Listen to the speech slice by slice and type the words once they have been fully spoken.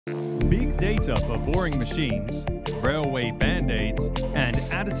data for boring machines, railway band-aids, and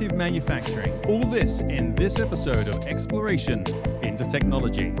additive manufacturing. All this in this episode of Exploration into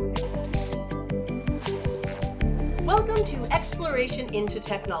Technology. Welcome to Exploration into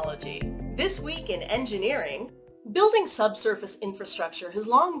Technology. This week in engineering, building subsurface infrastructure has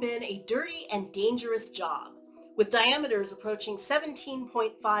long been a dirty and dangerous job. With diameters approaching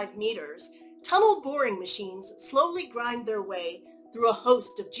 17.5 meters, tunnel boring machines slowly grind their way through a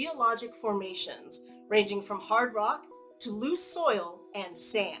host of geologic formations, ranging from hard rock to loose soil and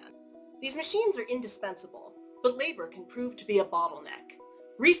sand. These machines are indispensable, but labor can prove to be a bottleneck.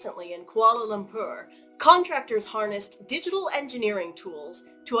 Recently in Kuala Lumpur, contractors harnessed digital engineering tools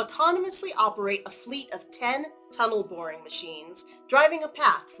to autonomously operate a fleet of 10 tunnel boring machines, driving a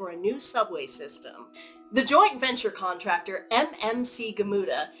path for a new subway system. The joint venture contractor MMC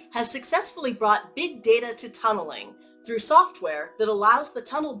Gamuda has successfully brought big data to tunneling through software that allows the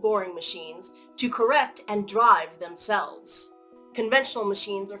tunnel boring machines to correct and drive themselves. Conventional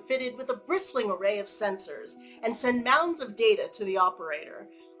machines are fitted with a bristling array of sensors and send mounds of data to the operator,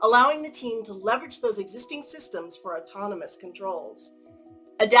 allowing the team to leverage those existing systems for autonomous controls.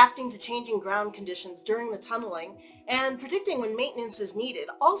 Adapting to changing ground conditions during the tunneling and predicting when maintenance is needed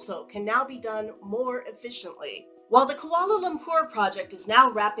also can now be done more efficiently. While the Kuala Lumpur project is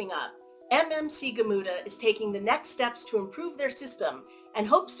now wrapping up, MMC Gamuda is taking the next steps to improve their system and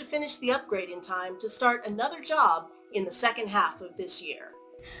hopes to finish the upgrade in time to start another job in the second half of this year.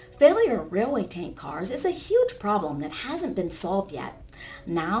 Failure of railway tank cars is a huge problem that hasn't been solved yet.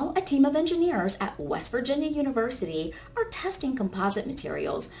 Now, a team of engineers at West Virginia University are testing composite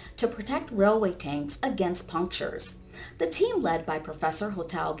materials to protect railway tanks against punctures. The team, led by Professor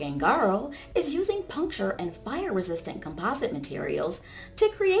Hotal Gangaro, is using puncture and fire-resistant composite materials to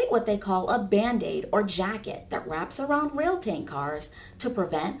create what they call a band-aid or jacket that wraps around rail tank cars to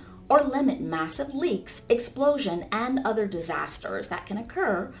prevent or limit massive leaks, explosion, and other disasters that can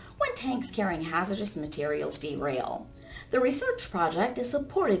occur when tanks carrying hazardous materials derail. The research project is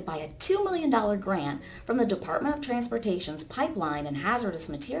supported by a $2 million grant from the Department of Transportation's Pipeline and Hazardous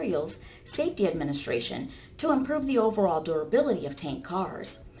Materials Safety Administration to improve the overall durability of tank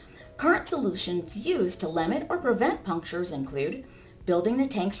cars. Current solutions used to limit or prevent punctures include building the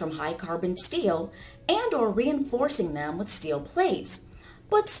tanks from high-carbon steel and/or reinforcing them with steel plates.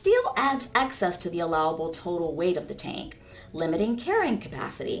 But steel adds excess to the allowable total weight of the tank. Limiting carrying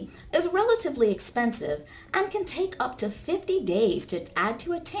capacity is relatively expensive and can take up to 50 days to add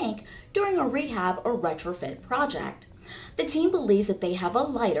to a tank during a rehab or retrofit project. The team believes that they have a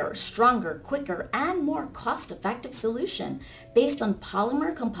lighter, stronger, quicker, and more cost-effective solution based on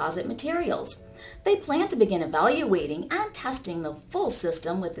polymer composite materials. They plan to begin evaluating and testing the full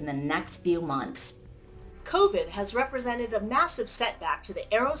system within the next few months. COVID has represented a massive setback to the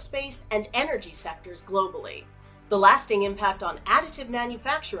aerospace and energy sectors globally. The lasting impact on additive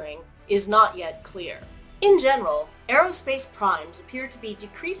manufacturing is not yet clear. In general, aerospace primes appear to be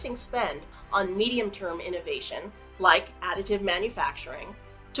decreasing spend on medium-term innovation, like additive manufacturing,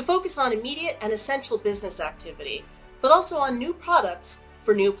 to focus on immediate and essential business activity, but also on new products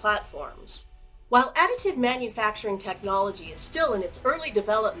for new platforms. While additive manufacturing technology is still in its early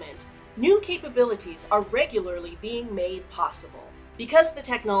development, new capabilities are regularly being made possible. Because the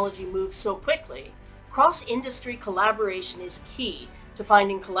technology moves so quickly, cross-industry collaboration is key to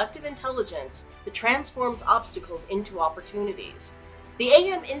finding collective intelligence that transforms obstacles into opportunities. The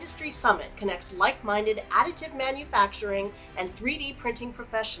AM Industry Summit connects like-minded additive manufacturing and 3D printing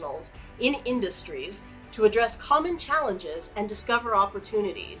professionals in industries to address common challenges and discover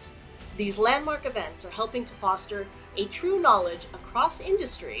opportunities. These landmark events are helping to foster a true knowledge across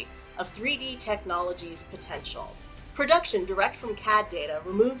industry of 3D technology's potential. Production direct from CAD data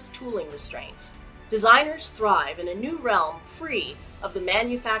removes tooling restraints. Designers thrive in a new realm free of the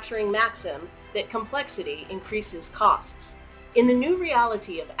manufacturing maxim that complexity increases costs. In the new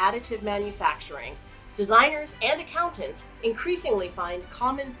reality of additive manufacturing, designers and accountants increasingly find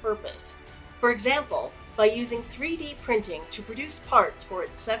common purpose. For example, by using 3D printing to produce parts for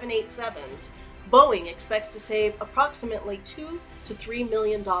its 787s, Boeing expects to save approximately $2 to $3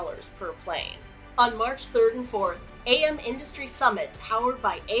 million per plane. On March 3rd and 4th, AM Industry Summit, powered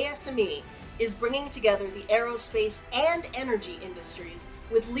by ASME, is bringing together the aerospace and energy industries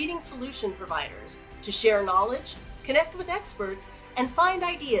with leading solution providers to share knowledge, connect with experts, and find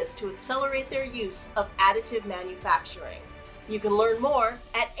ideas to accelerate their use of additive manufacturing. You can learn more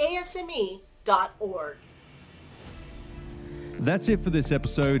at asme.org. That's it for this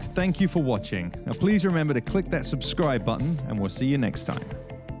episode. Thank you for watching. Now please remember to click that subscribe button and we'll see you next time.